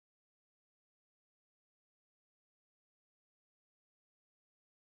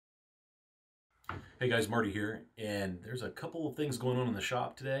Hey guys, Marty here, and there's a couple of things going on in the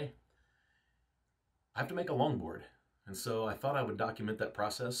shop today. I have to make a longboard, and so I thought I would document that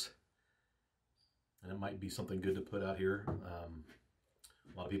process, and it might be something good to put out here.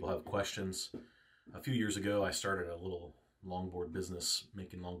 A lot of people have questions. A few years ago, I started a little longboard business,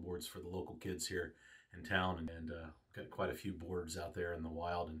 making longboards for the local kids here in town, and got quite a few boards out there in the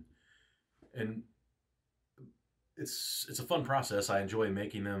wild, and it's a fun process. I enjoy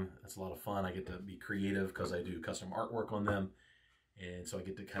making them. It's a lot of fun. I get to be creative because I do custom artwork on them, and so I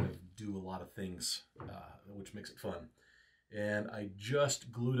get to kind of do a lot of things, which makes it fun. And I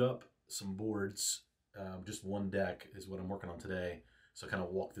just glued up some boards. Just one deck is what I'm working on today, so I kind of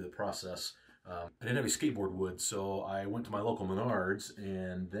walk through the process. I didn't have any skateboard wood, so I went to my local Menards,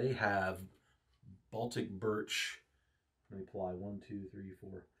 and they have Baltic birch. How many ply? 1, 2, 3,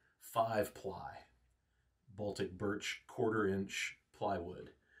 4, 5 ply. Baltic birch 1/4 inch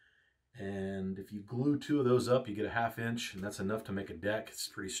plywood, and if you glue 2 of those up, you get a 1/2 inch, and that's enough to make a deck. It's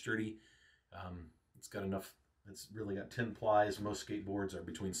pretty sturdy. It's got enough. It's really got 10 plies. Most skateboards are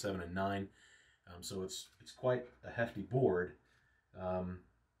between 7 and 9, so it's quite a hefty board.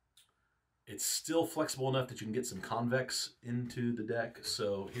 It's still flexible enough that you can get some convex into the deck.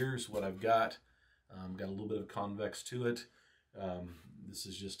 So here's what I've got. Got a little bit of convex to it. This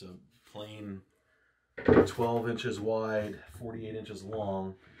is just a plain 12 inches wide, 48 inches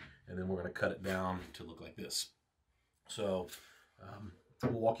long, and then we're going to cut it down to look like this. So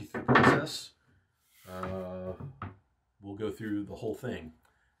we'll walk you through the process. We'll go through the whole thing,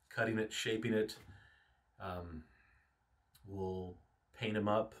 cutting it, shaping it. We'll paint them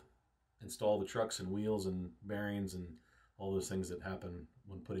up, install the trucks and wheels and bearings and all those things that happen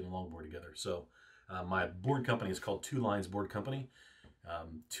when putting a longboard together. So my board company is called Two Lines Board Company.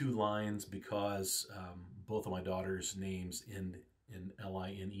 2 lines because both of my daughters' names end in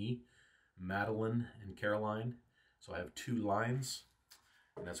L-I-N-E, Madeline and Caroline. So I have 2 lines,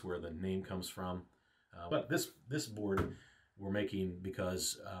 and that's where the name comes from. But this board we're making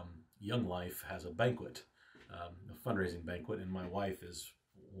because Young Life has a banquet, a fundraising banquet, and my wife is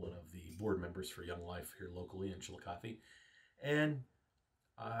one of the board members for Young Life here locally in Chillicothe, and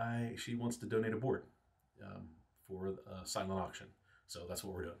she wants to donate a board for a silent auction. So that's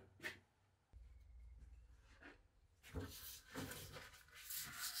what we're doing.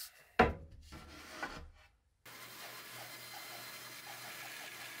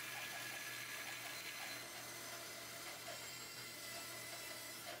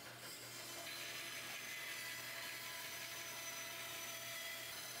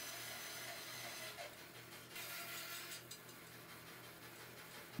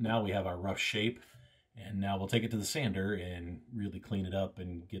 Now we have our rough shape. And now we'll take it to the sander and really clean it up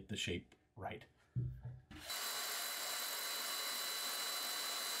and get the shape right.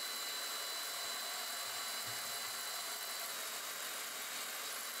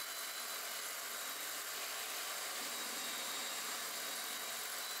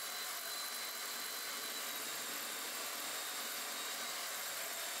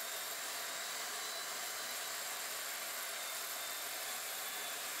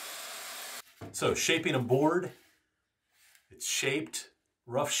 So shaping a board, it's shaped,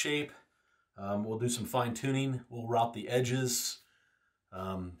 rough shape. We'll do some fine tuning. We'll route the edges,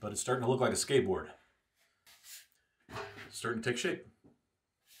 but it's starting to look like a skateboard. Starting to take shape.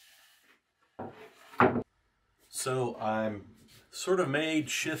 So I'm sort of made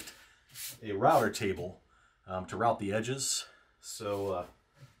shift a router table to route the edges. So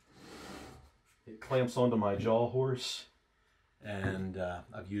it clamps onto my jaw horse. And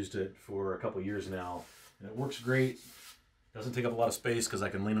I've used it for a couple years now, and it works great. Doesn't take up a lot of space because I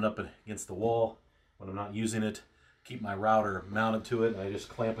can lean it up against the wall when I'm not using it. Keep my router mounted to it, and I just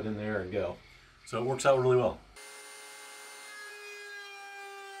clamp it in there and go. So it works out really well.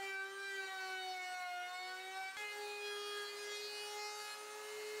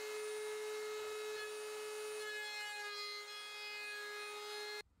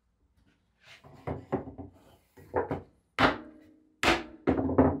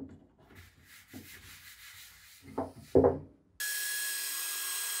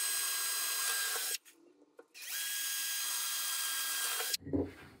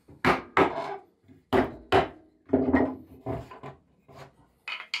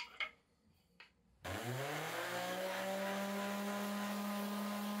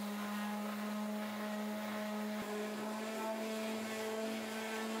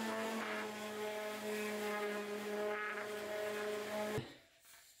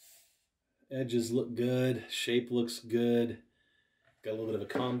 Edges look good, shape looks good. Got a little bit of a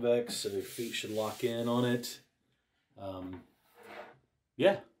convex, so your feet should lock in on it.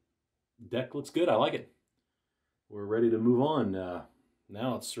 Yeah, deck looks good. I like it. We're ready to move on.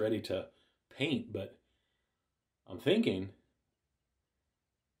 Now it's ready to paint, but I'm thinking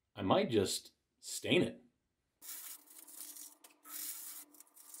I might just stain it.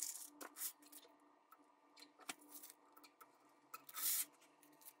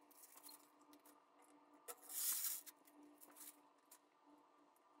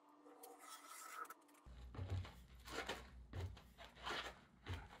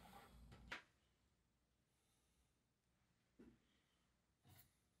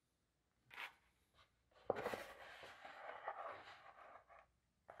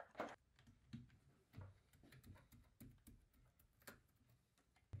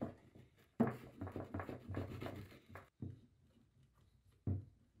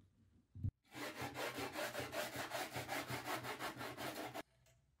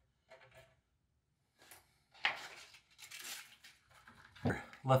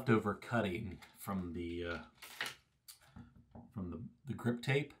 Leftover cutting from the grip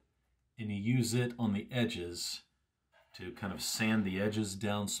tape, and you use it on the edges to kind of sand the edges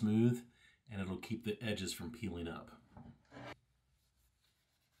down smooth, and it'll keep the edges from peeling up.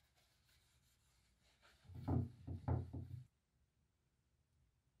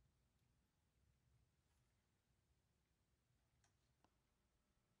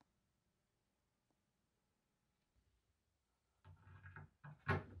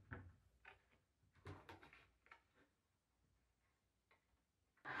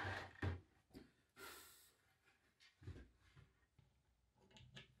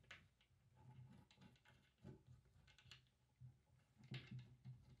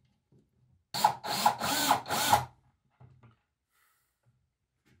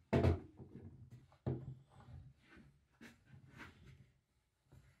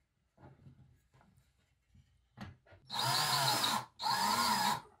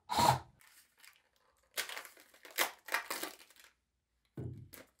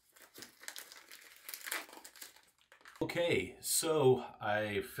 Okay, so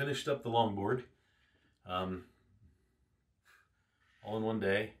I finished up the longboard all in one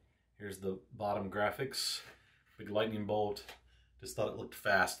day. Here's the bottom graphics, big lightning bolt. Just thought it looked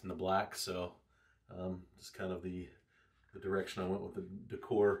fast in the black, so just kind of the direction I went with the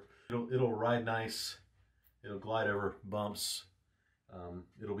decor. It'll ride nice. It'll glide over bumps.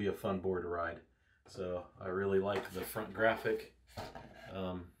 It'll be a fun board to ride. So I really like the front graphic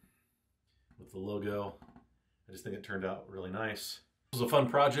with the logo. I just think it turned out really nice. It was a fun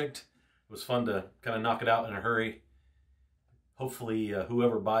project. It was fun to kind of knock it out in a hurry. Hopefully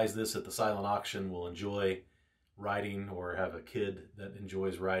whoever buys this at the silent auction will enjoy riding or have a kid that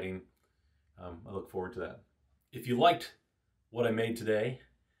enjoys riding. I look forward to that. If you liked what I made today,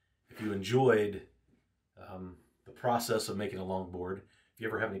 if you enjoyed the process of making a longboard, if you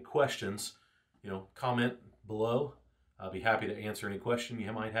ever have any questions, comment below. I'll be happy to answer any question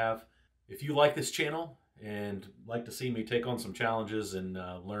you might have. If you like this channel and like to see me take on some challenges and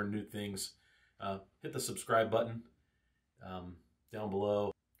learn new things, hit the subscribe button down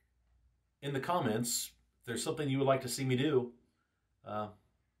below. In the comments, if there's something you would like to see me do,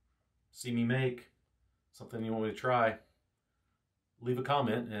 see me make, something you want me to try, leave a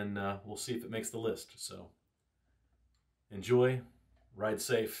comment and we'll see if it makes the list. So enjoy, ride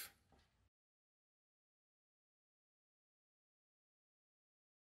safe.